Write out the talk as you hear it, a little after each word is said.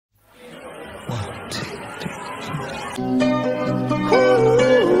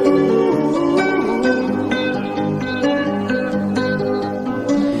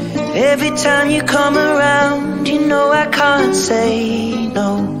Every time you come around, you know I can't say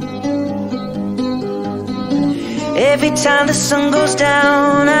no. Every time the sun goes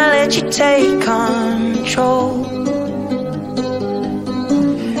down, I let you take control.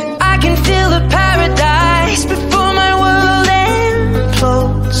 I can feel the paradise before my world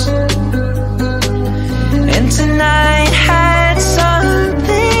implodes. And tonight had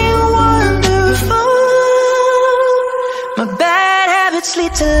something wonderful. My bad habits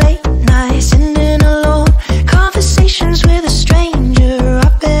lead to late nights, ending alone. Conversations with a stranger I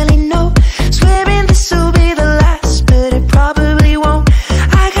barely know. Swearing this will be the last, but it probably won't.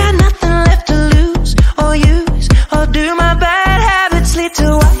 I got nothing left to lose or use or do. My bad habits lead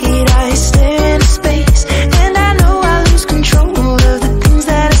to white eyes staring into space, and I know I lose control of the things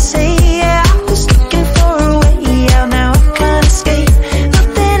that I say. Yeah, I was looking for a way out, now I can't escape.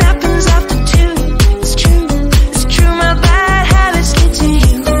 Nothing happens after two. It's true, it's true. My bad habits lead to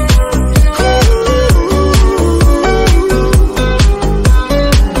you.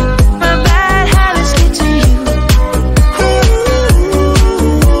 My bad habits lead to you.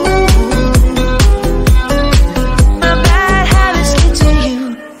 My bad habits lead to you.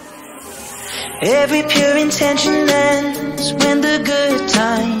 Every pure intention ends when the good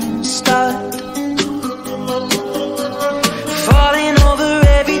times start. Falling over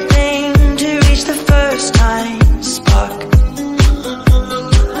everything to reach the first time spark.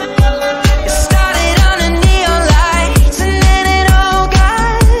 It started under neon lights and then it all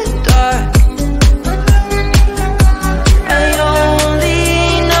got dark. I only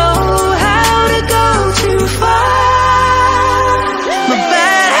know how to go too far. My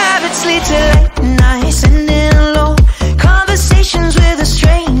bad habits lead to late nights, ending alone. Conversations with a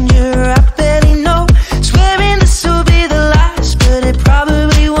stranger I barely know. Swearing this will be the last, but it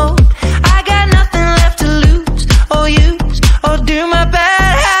probably won't. I got nothing left to lose or use or do. My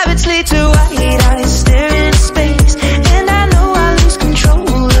bad habits lead to white eyes staring into space, and I know I lose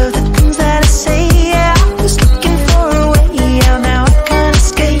control of the things that I say. Yeah, I was looking for a way out, now I can't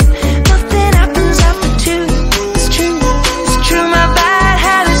escape. Nothing happens after two. It's true, it's true. My bad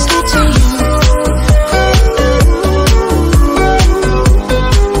habits lead to you.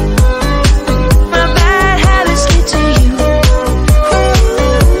 My bad habits lead to you.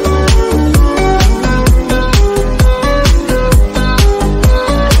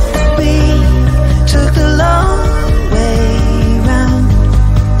 We took the long way round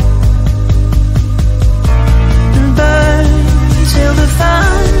and burned till the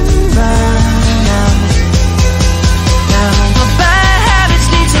fun ran out. Now my bad habits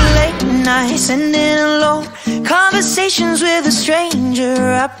lead to late nights, ending alone. Conversations with a stranger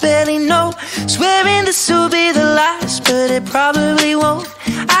I barely know. Swearing this will be the last, but it probably won't.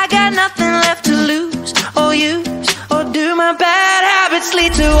 I got nothing left to lose or use or do. My bad habits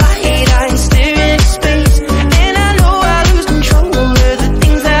lead to white eyes